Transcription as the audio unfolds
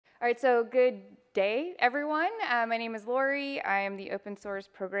All right, so good day, everyone. My name is Lori. I am the open source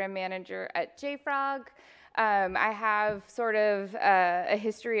program manager at JFrog. I have sort of a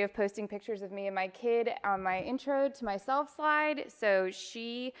history of posting pictures of me and my kid on my intro to myself slide. So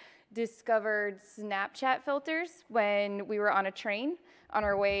she discovered Snapchat filters when we were on a train on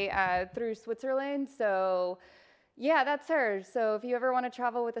our way through Switzerland. So yeah, that's her. So if you ever want to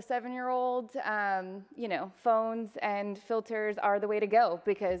travel with a 7-year-old, you know, phones and filters are the way to go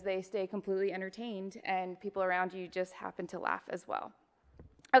because they stay completely entertained and people around you just happen to laugh as well.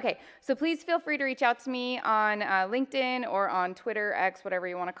 Okay, so please feel free to reach out to me on LinkedIn or on Twitter, X, whatever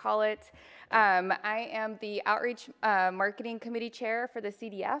you want to call it. I am the Outreach Marketing Committee Chair for the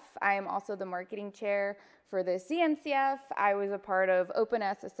CDF. I am also the Marketing Chair for the CNCF. I was a part of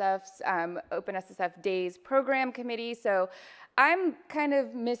OpenSSF's OpenSSF Days Program Committee, so I'm kind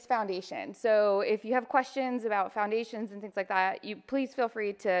of Miss Foundation. So if you have questions about foundations and things like that, you please feel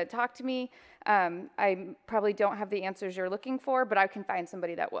free to talk to me. I probably don't have the answers you're looking for, but I can find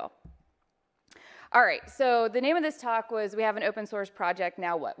somebody that will. All right, so the name of this talk was We Have an Open Source Project,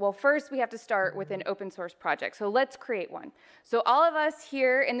 Now What? Well, first we have to start with an open source project, so let's create one. So all of us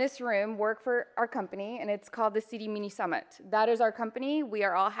here in this room work for our company, and it's called the CD Mini Summit. That is our company. We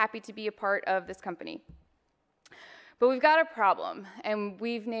are all happy to be a part of this company. But we've got a problem, and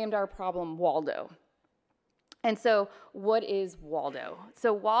we've named our problem Waldo. And so what is Waldo?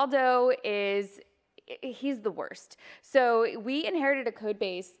 So Waldo he's the worst. So we inherited a code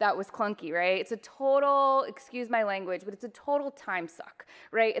base that was clunky, right? It's a total, excuse my language, but it's a total time suck,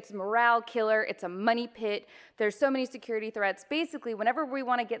 right? It's a morale killer. It's a money pit. There's so many security threats. Basically, whenever we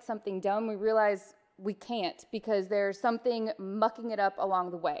want to get something done, we realize we can't because there's something mucking it up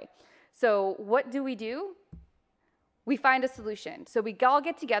along the way. So what do? We find a solution. So we all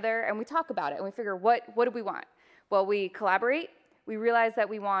get together and we talk about it and we figure, what do we want? Well, we collaborate. We realize that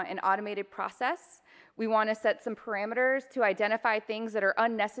we want an automated process. We want to set some parameters to identify things that are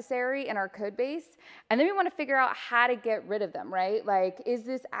unnecessary in our code base. And then we want to figure out how to get rid of them, right? Like, is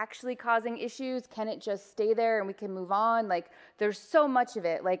this actually causing issues? Can it just stay there and we can move on? Like, there's so much of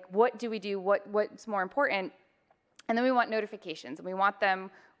it. Like, what do we do? What's more important? And then we want notifications, and we want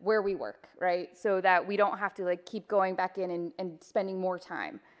them where we work, right? So that we don't have to like keep going back in and spending more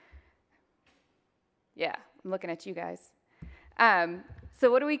time. Yeah, I'm looking at you guys. So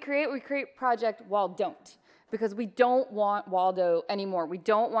what do we create? We create Project Waldon't, because we don't want Waldo anymore. We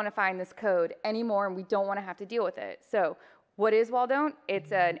don't want to find this code anymore, and we don't want to have to deal with it. So what is Waldon't?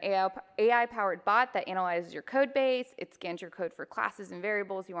 It's an AI-powered bot that analyzes your code base. It scans your code for classes and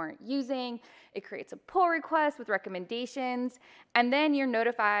variables you aren't using. It creates a pull request with recommendations, and then you're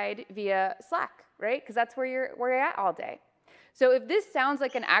notified via Slack, right? Because that's where you're at all day. So if this sounds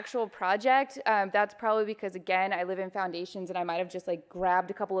like an actual project, that's probably because, again, I live in foundations and I might have just like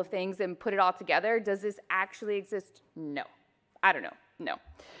grabbed a couple of things and put it all together. Does this actually exist? No. I don't know. No.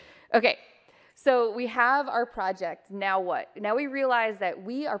 Okay. So we have our project. Now what? Now we realize that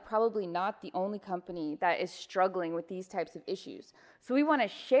we are probably not the only company that is struggling with these types of issues. So we want to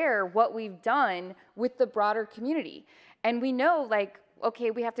share what we've done with the broader community. And we know, like,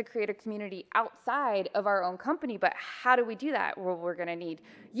 okay, we have to create a community outside of our own company, but how do we do that? Well, we're going to need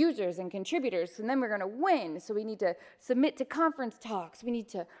users and contributors, and then we're going to win. So we need to submit to conference talks. We need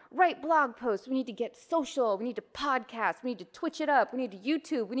to write blog posts. We need to get social. We need to podcast. We need to Twitch it up. We need to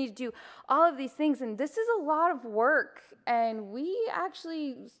YouTube. We need to do all of these things, and this is a lot of work, and we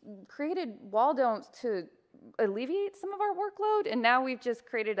actually created Waldon't to alleviate some of our workload, and now we've just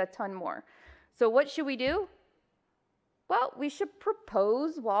created a ton more. So what should we do? Well, we should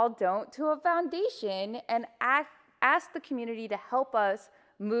propose Waldon't to a foundation and ask the community to help us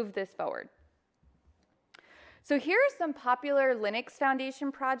move this forward. So here are some popular Linux Foundation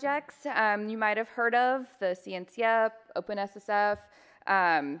projects you might have heard of: the CNCF, OpenSSF,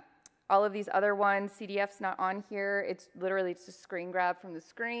 all of these other ones. CDF's not on here. It's literally just a screen grab from the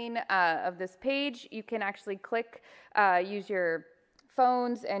screen of this page. You can actually click, use your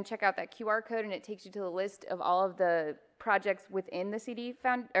phones and check out that QR code, and it takes you to the list of all of the projects within the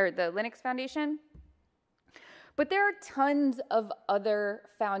the Linux Foundation. But there are tons of other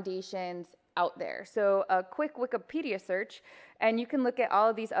foundations out there. So a quick Wikipedia search, and you can look at all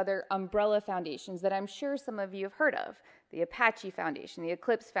of these other umbrella foundations that I'm sure some of you have heard of. The Apache Foundation, the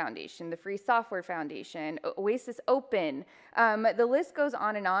Eclipse Foundation, the Free Software Foundation, Oasis Open. The list goes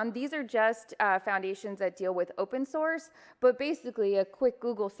on and on. These are just foundations that deal with open source, but basically a quick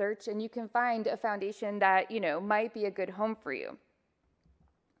Google search and you can find a foundation that, you know, might be a good home for you.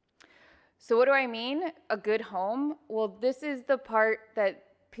 So what do I mean, a good home? Well, this is the part that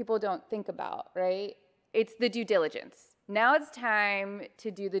people don't think about, right? It's the due diligence. Now it's time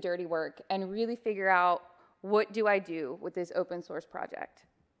to do the dirty work and really figure out, what do I do with this open source project?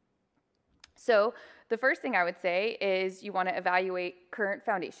 So the first thing I would say is you want to evaluate current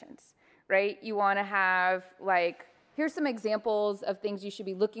foundations, right? You want to have, like, here's some examples of things you should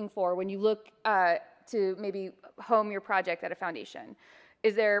be looking for when you look to maybe home your project at a foundation.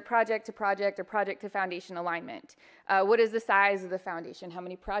 Is there project to project or project to foundation alignment? What is the size of the foundation? How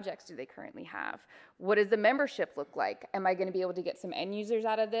many projects do they currently have? What does the membership look like? Am I going to be able to get some end users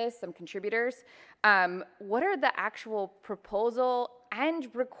out of this, some contributors? What are the actual proposal and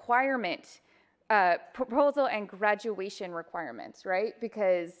graduation requirements, right?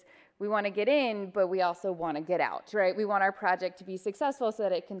 Because we want to get in, but we also want to get out, right? We want our project to be successful so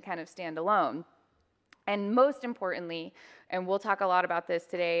that it can kind of stand alone. And most importantly, and we'll talk a lot about this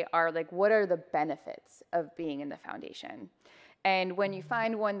today, are like, what are the benefits of being in the foundation? And when you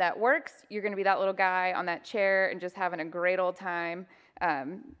find one that works, you're going to be that little guy on that chair and just having a great old time,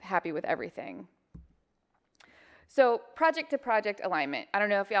 happy with everything. So project to project alignment. I don't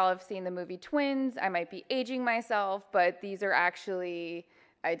know if y'all have seen the movie Twins. I might be aging myself, but these are actually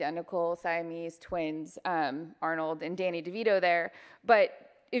identical Siamese twins, Arnold and Danny DeVito there. But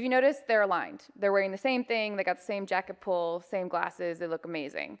if you notice, they're aligned. They're wearing the same thing. They got the same jacket pull, same glasses. They look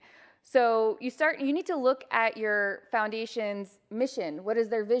amazing. So you need to look at your foundation's mission. What is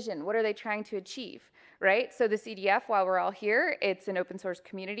their vision? What are they trying to achieve, right? So the CDF, while we're all here, it's an open source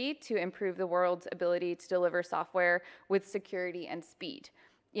community to improve the world's ability to deliver software with security and speed.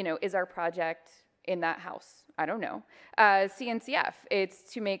 You know, is our project in that house? I don't know. CNCF,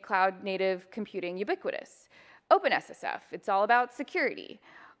 it's to make cloud native computing ubiquitous. OpenSSF, it's all about security.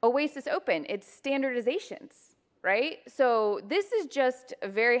 Oasis Open, it's standardizations, right? So this is just a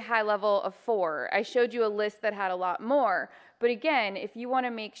very high level of 4. I showed you a list that had a lot more. But again, if you want to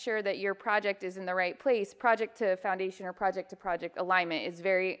make sure that your project is in the right place, project to foundation or project to project alignment is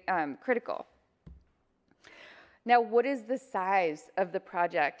very critical. Now, what is the size of the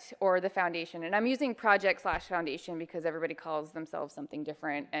project or the foundation? And I'm using project/foundation because everybody calls themselves something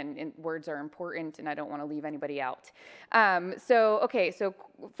different, and words are important, and I don't want to leave anybody out. So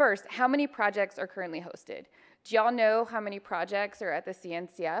first, how many projects are currently hosted? Do y'all know how many projects are at the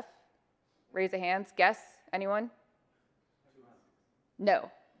CNCF? Raise a hand. Guess. Anyone? No.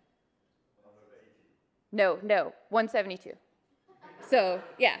 No, 172. So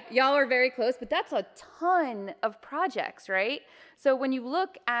yeah, y'all are very close, but that's a ton of projects, right? So when you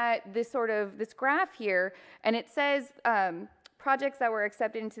look at this graph here, and it says projects that were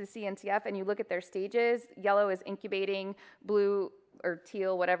accepted into the CNCF, and you look at their stages, yellow is incubating, blue or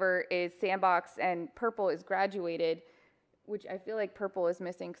teal, whatever, is sandbox, and purple is graduated, which I feel like purple is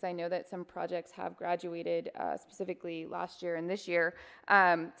missing because I know that some projects have graduated specifically last year and this year.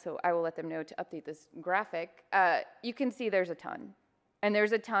 So I will let them know to update this graphic. You can see there's a ton. And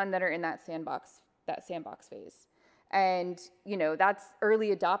there's a ton that are in that sandbox phase. And, you know, that's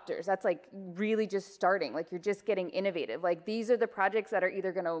early adopters. That's like really just starting. Like, you're just getting innovative. Like, these are the projects that are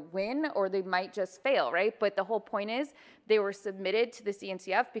either going to win or they might just fail, right? But the whole point is they were submitted to the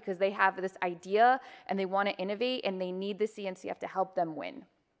CNCF because they have this idea and they want to innovate and they need the CNCF to help them win.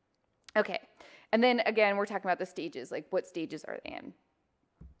 Okay. And then again, we're talking about the stages. Like, what stages are they in?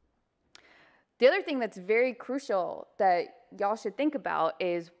 The other thing that's very crucial that y'all should think about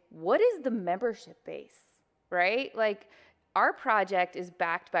is, what is the membership base, right? Like, our project is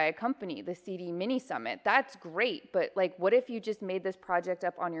backed by a company, the CD Mini Summit. That's great, but like, what if you just made this project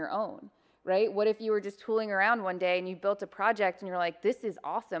up on your own, right? What if you were just tooling around one day and you built a project and you're like, this is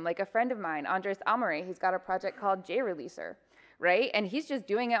awesome. Like a friend of mine, Andres Amare, he's got a project called JReleaser, right? And he's just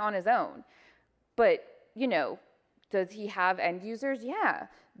doing it on his own. But, you know, does he have end users? Yeah.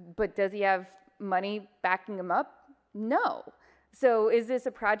 But does he have money backing him up? No. So is this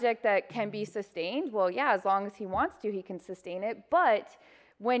a project that can be sustained? Well, yeah, as long as he wants to, he can sustain it. But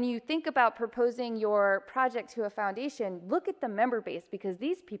when you think about proposing your project to a foundation, look at the member base, because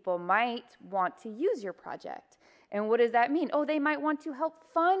these people might want to use your project. And what does that mean? Oh, they might want to help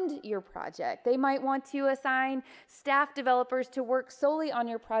fund your project. They might want to assign staff developers to work solely on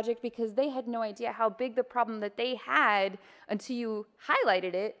your project because they had no idea how big the problem that they had until you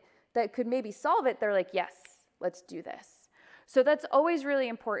highlighted it that could maybe solve it. They're like, yes, let's do this. So that's always really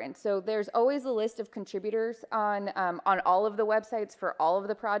important. So there's always a list of contributors on all of the websites for all of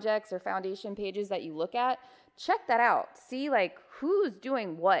the projects or foundation pages that you look at. Check that out. See like who's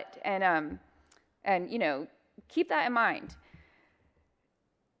doing what, and you know, keep that in mind.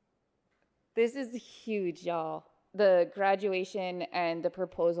 This is huge, y'all. the graduation and the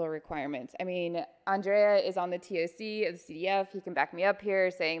proposal requirements. I mean, Andrea is on the TOC of the CDF. He can back me up here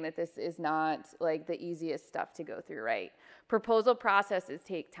saying that this is not like the easiest stuff to go through, right? Proposal processes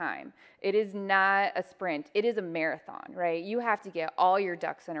take time. It is not a sprint. It is a marathon, right? You have to get all your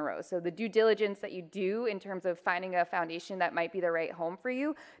ducks in a row. So the due diligence that you do in terms of finding a foundation that might be the right home for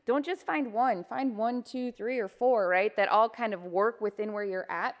you, don't just find one, two, three, or four, right? That all kind of work within where you're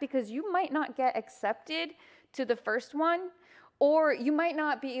at, because you might not get accepted to the first one, or you might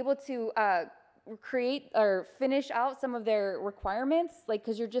not be able to create or finish out some of their requirements, like,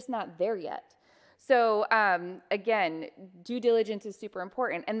 because you're just not there yet. So again, due diligence is super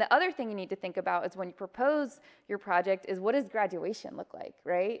important. And the other thing you need to think about is when you propose your project is, what does graduation look like,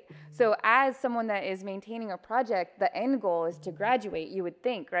 right? So as someone that is maintaining a project, the end goal is to graduate, you would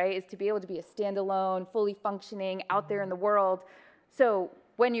think, right? Is to be able to be a standalone, fully functioning, out there in the world. So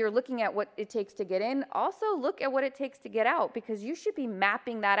when you're looking at what it takes to get in, also look at what it takes to get out, because you should be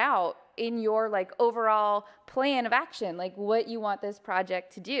mapping that out in your like overall plan of action, like what you want this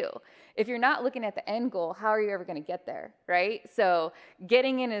project to do. If you're not looking at the end goal, how are you ever going to get there, right? So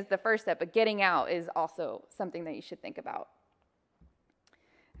getting in is the first step, but getting out is also something that you should think about.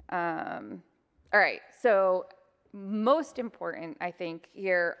 All right, so most important, I think,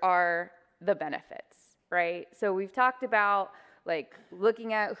 here are the benefits, right? So we've talked about like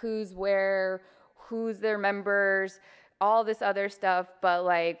looking at who's where, who's their members, all this other stuff, but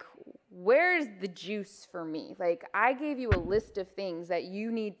like, where's the juice for me? Like, I gave you a list of things that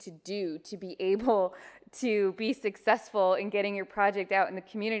you need to do to be able to be successful in getting your project out in the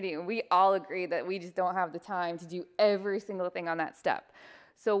community. And we all agree that we just don't have the time to do every single thing on that step.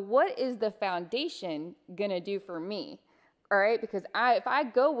 So what is the foundation gonna do for me? All right, because if I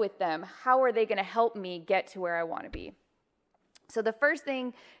go with them, how are they gonna help me get to where I wanna be? So the first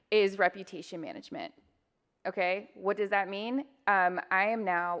thing is reputation management. Okay, what does that mean?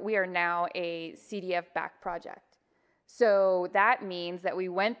 We are now a CDF-backed project. So that means that we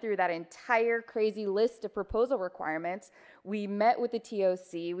went through that entire crazy list of proposal requirements. We met with the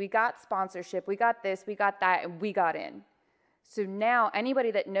TOC, we got sponsorship, we got this, we got that, and we got in. So now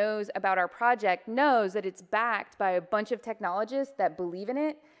anybody that knows about our project knows that it's backed by a bunch of technologists that believe in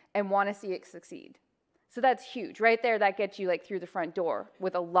it and want to see it succeed. So that's huge. Right there, that gets you like through the front door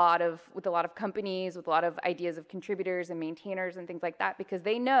with a lot of companies, with a lot of ideas of contributors and maintainers and things like that, because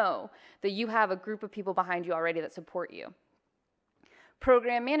they know that you have a group of people behind you already that support you.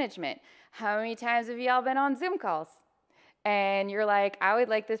 Program management. How many times have y'all been on Zoom calls? And you're like, I would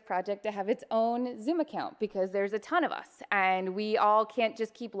like this project to have its own Zoom account because there's a ton of us and we all can't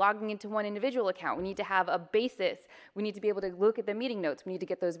just keep logging into one individual account. We need to have a basis. We need to be able to look at the meeting notes. We need to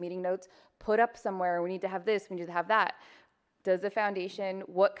get those meeting notes put up somewhere. We need to have this, we need to have that. Does the foundation,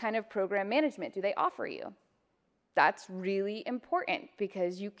 what kind of program management do they offer you? That's really important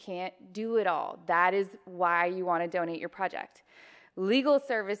because you can't do it all. That is why you want to donate your project. Legal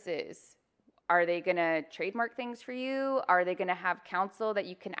services. Are they going to trademark things for you? Are they going to have counsel that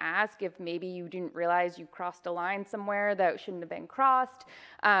you can ask if maybe you didn't realize you crossed a line somewhere that shouldn't have been crossed?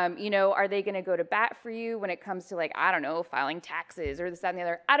 Are they going to go to bat for you when it comes to, like, I don't know, filing taxes or this, that, and the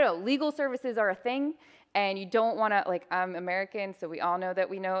other? I don't know. Legal services are a thing, and you don't want to, like, I'm American, so we all know that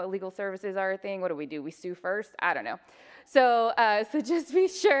we know legal services are a thing. What do? We sue first? I don't know. So just be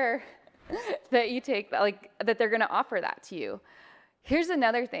sure that you take that, like, that they're going to offer that to you. Here's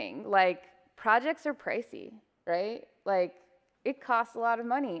another thing, like, projects are pricey, right? Like, it costs a lot of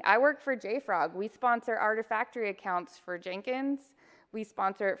money. I work for JFrog. We sponsor Artifactory accounts for Jenkins. We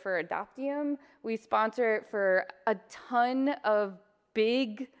sponsor it for Adoptium. We sponsor it for a ton of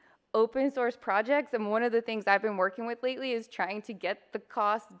big open source projects. And one of the things I've been working with lately is trying to get the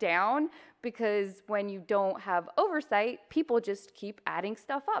cost down, because when you don't have oversight, people just keep adding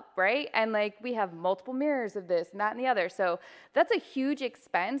stuff up, right? And like, we have multiple mirrors of this and that and the other. So that's a huge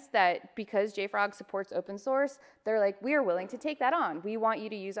expense that, because JFrog supports open source, they're like, we are willing to take that on. We want you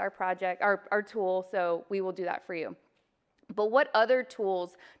to use our project, our tool, so we will do that for you. But what other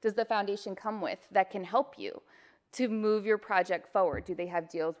tools does the foundation come with that can help you to move your project forward? Do they have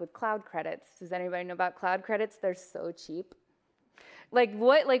deals with cloud credits? Does anybody know about cloud credits? They're so cheap. What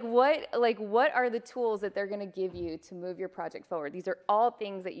are the tools that they're going to give you to move your project forward? These are all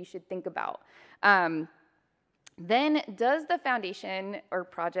things that you should think about. Then, does the foundation or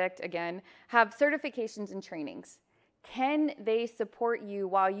project, again, have certifications and trainings? Can they support you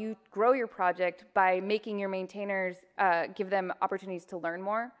while you grow your project by making your maintainers give them opportunities to learn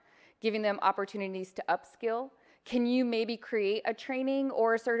more, giving them opportunities to upskill? Can you maybe create a training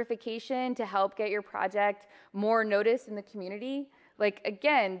or a certification to help get your project more noticed in the community? Like,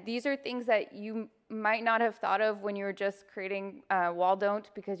 again, these are things that you might not have thought of when you were just creating wall don't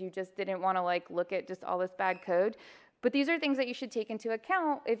because you just didn't want to like look at just all this bad code. But these are things that you should take into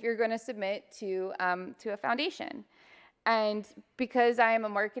account if you're going to submit to a foundation. And because I am a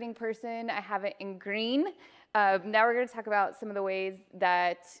marketing person, I have it in green. Now we're going to talk about some of the ways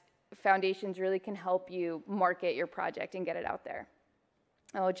that foundations really can help you market your project and get it out there.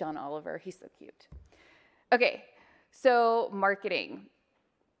 Oh, John Oliver, he's so cute. Okay, so marketing.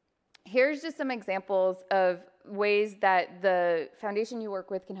 Here's just some examples of ways that the foundation you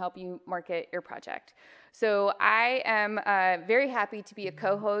work with can help you market your project. So I am very happy to be a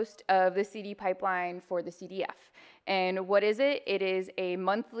co-host of the CD pipeline for the CDF. And what is it? It is a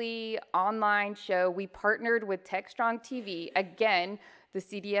monthly online show. We partnered with TechStrong TV. Again, the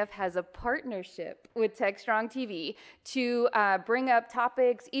CDF has a partnership with TechStrong TV to bring up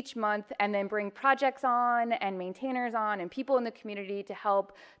topics each month and then bring projects on and maintainers on and people in the community to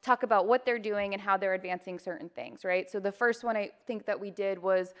help talk about what they're doing and how they're advancing certain things, right? So the first one I think that we did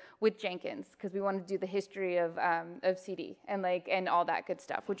was with Jenkins because we wanted to do the history of CD and all that good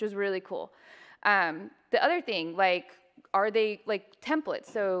stuff, which was really cool. The other thing, are they like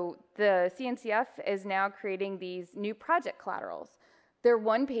templates? So the CNCF is now creating these new project collaterals. They're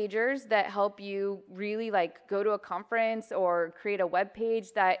one-pagers that help you really go to a conference or create a web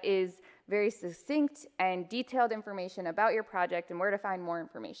page that is very succinct and detailed information about your project and where to find more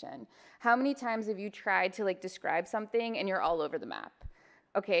information. How many times have you tried to describe something and you're all over the map?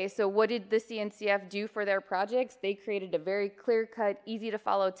 Okay, so what did the CNCF do for their projects? They created a very clear-cut,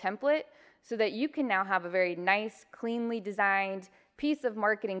 easy-to-follow template so that you can now have a very nice, cleanly designed piece of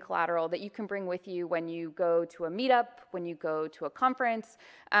marketing collateral that you can bring with you when you go to a meetup, when you go to a conference,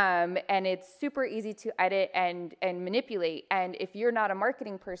 and it's super easy to edit and manipulate. And if you're not a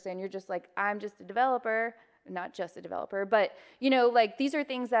marketing person, you're just like, I'm just a developer, not just a developer, but these are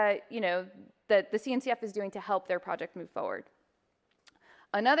things that that the CNCF is doing to help their project move forward.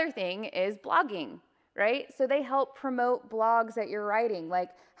 Another thing is blogging. Right? So they help promote blogs that you're writing.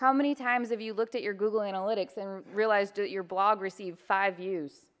 How many times have you looked at your Google Analytics and realized that your blog received 5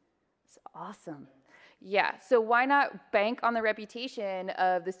 views? It's awesome. Yeah, so why not bank on the reputation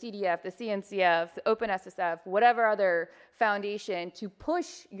of the CDF, the CNCF, the OpenSSF, whatever other foundation to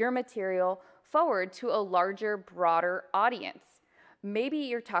push your material forward to a larger, broader audience? Maybe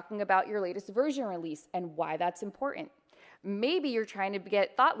you're talking about your latest version release and why that's important. Maybe you're trying to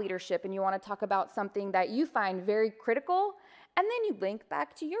get thought leadership and you want to talk about something that you find very critical, and then you link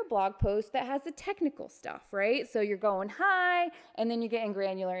back to your blog post that has the technical stuff, right? So you're going high, and then you're getting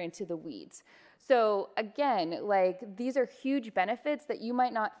granular into the weeds. So again, these are huge benefits that you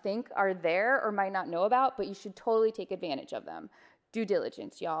might not think are there or might not know about, but you should totally take advantage of them. Due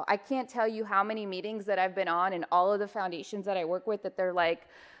diligence, y'all. I can't tell you how many meetings that I've been on in all of the foundations that I work with that they're like,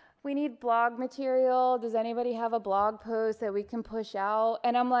 we need blog material. Does anybody have a blog post that we can push out?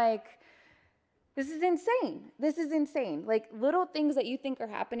 And I'm like, this is insane. This is insane. Little things that you think are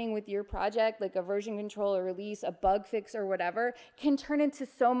happening with your project, like a version control or release, a bug fix or whatever, can turn into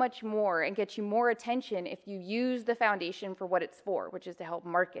so much more and get you more attention if you use the foundation for what it's for, which is to help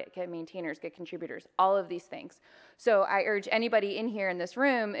market, get maintainers, get contributors, all of these things. So I urge anybody in here in this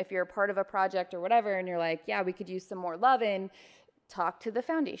room, if you're a part of a project or whatever, and you're like, yeah, we could use some more lovin', talk to the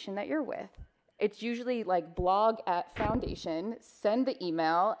foundation that you're with. It's usually blog@foundation, send the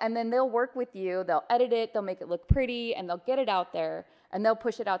email, and then they'll work with you, they'll edit it, they'll make it look pretty, and they'll get it out there, and they'll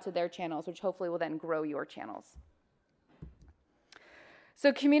push it out to their channels, which hopefully will then grow your channels.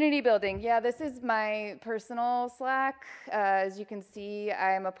 So community building, yeah, this is my personal Slack. As you can see,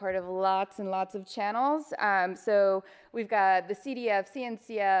 I'm a part of lots and lots of channels. So we've got the CDF,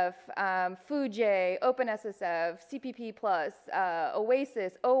 CNCF, FUJE, OpenSSF, CPP+,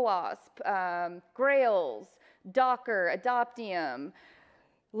 Oasis, OWASP, Grails, Docker, Adoptium.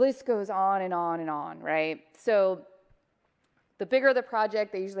 List goes on and on and on, right? So the bigger the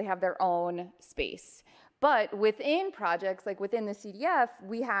project, they usually have their own space. But within projects, within the CDF,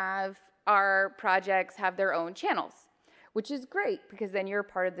 we have our projects have their own channels, which is great because then you're a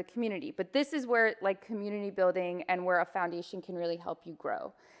part of the community. But this is where community building and where a foundation can really help you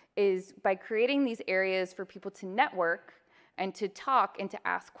grow, is by creating these areas for people to network and to talk and to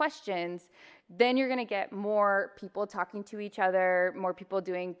ask questions. Then you're going to get more people talking to each other, more people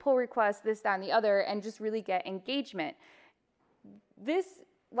doing pull requests, this, that, and the other, and just really get engagement.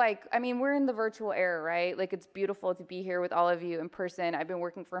 We're in the virtual era, right? It's beautiful to be here with all of you in person. I've been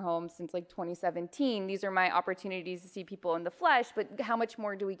working from home since 2017. These are my opportunities to see people in the flesh, but how much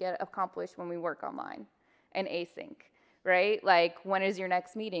more do we get accomplished when we work online and async? right? Like, when is your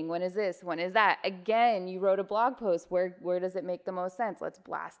next meeting? When is this? When is that? Again, you wrote a blog post. Where does it make the most sense? Let's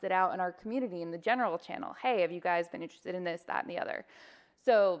blast it out in our community, in the general channel. Hey, have you guys been interested in this, that, and the other?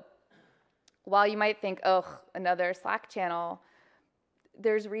 So while you might think, oh, another Slack channel,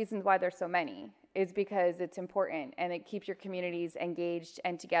 there's reasons why there's so many. Is because it's important and it keeps your communities engaged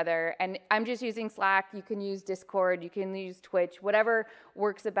and together. And I'm just using Slack. You can use Discord, you can use Twitch, whatever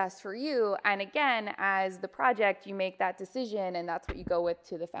works the best for you. And again, as the project, you make that decision and that's what you go with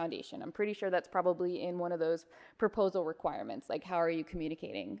to the foundation. I'm pretty sure that's probably in one of those proposal requirements, like how are you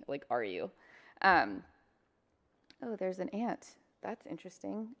communicating? Like, are you? Oh, there's an ant. That's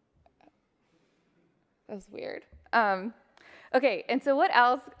interesting. That was weird. Okay, and so what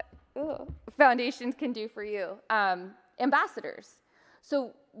else? Foundations can do for you. Ambassadors.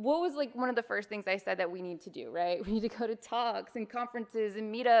 So what was like one of the first things I said that we need to do, right? We need to go to talks and conferences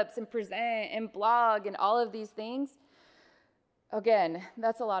and meetups and present and blog and all of these things. Again,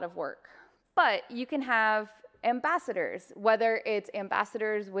 that's a lot of work. But you can have ambassadors, whether it's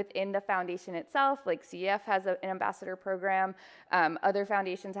ambassadors within the foundation itself, like CEF has an ambassador program, other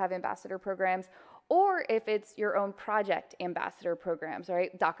foundations have ambassador programs, or if it's your own project ambassador programs,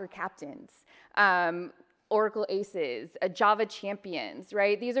 right? Docker captains, Oracle aces, Java champions,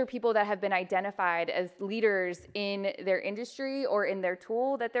 right? These are people that have been identified as leaders in their industry or in their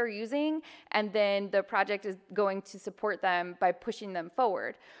tool that they're using, and then the project is going to support them by pushing them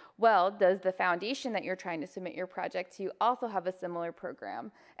forward. Well, does the foundation that you're trying to submit your project to also have a similar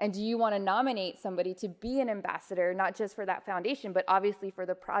program? And do you want to nominate somebody to be an ambassador, not just for that foundation, but obviously for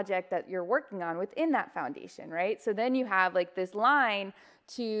the project that you're working on within that foundation, right? So then you have like this line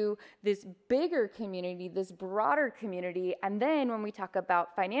to this bigger community, this broader community. And then when we talk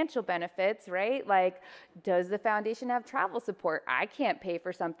about financial benefits, right? Like, does the foundation have travel support? I can't pay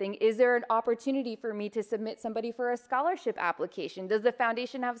for something. Is there an opportunity for me to submit somebody for a scholarship application? Does the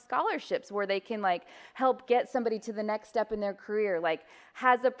foundation have scholarships where they can like help get somebody to the next step in their career? Like,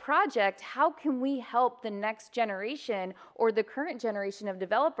 has a project, how can we help the next generation or the current generation of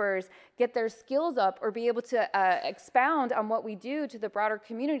developers get their skills up or be able to expound on what we do to the broader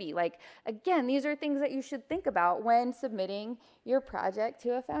community? Like, again, these are things that you should think about when submitting your project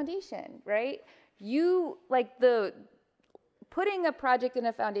to a foundation, right? You, like, putting a project in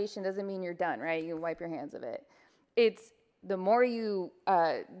a foundation doesn't mean you're done, right? You can wipe your hands of it. It's the more you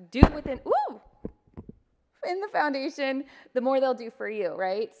do within, in the foundation, the more they'll do for you,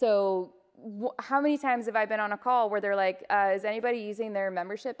 right? So how many times have I been on a call where they're like, is anybody using their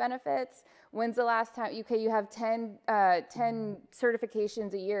membership benefits? When's the last time, okay, you have 10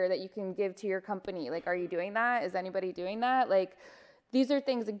 certifications a year that you can give to your company. Like, are you doing that? Is anybody doing that? Like, these are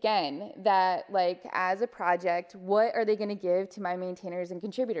things, again, that, like, as a project, what are they going to give to my maintainers and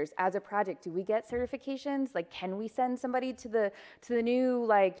contributors? As a project, do we get certifications? Like, can we send somebody to the new,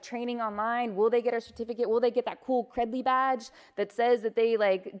 like, training online? Will they get a certificate? Will they get that cool Credly badge that says that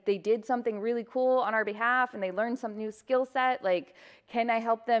they did something really cool on our behalf and they learned some new skill set? Like, can I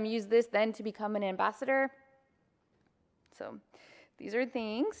help them use this then to become an ambassador? So these are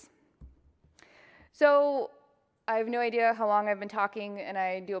things. So I have no idea how long I've been talking, and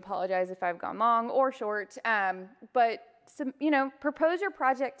I do apologize if I've gone long or short, but propose your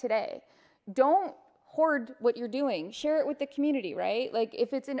project today. Don't hoard what you're doing. Share it with the community, right? Like,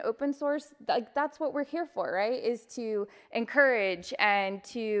 if it's an open source, like, that's what we're here for, right? Is to encourage and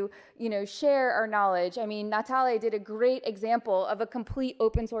to, share our knowledge. I mean, Natale did a great example of a complete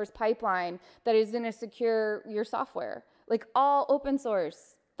open source pipeline that is going to secure your software. Like, all open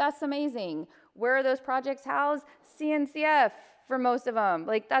source. That's amazing. Where are those projects housed? CNCF for most of them.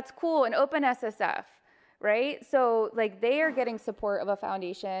 Like, that's cool. And OpenSSF, right? So, like, they are getting support of a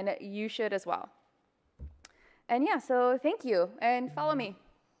foundation. You should as well. And yeah, so thank you, and follow me.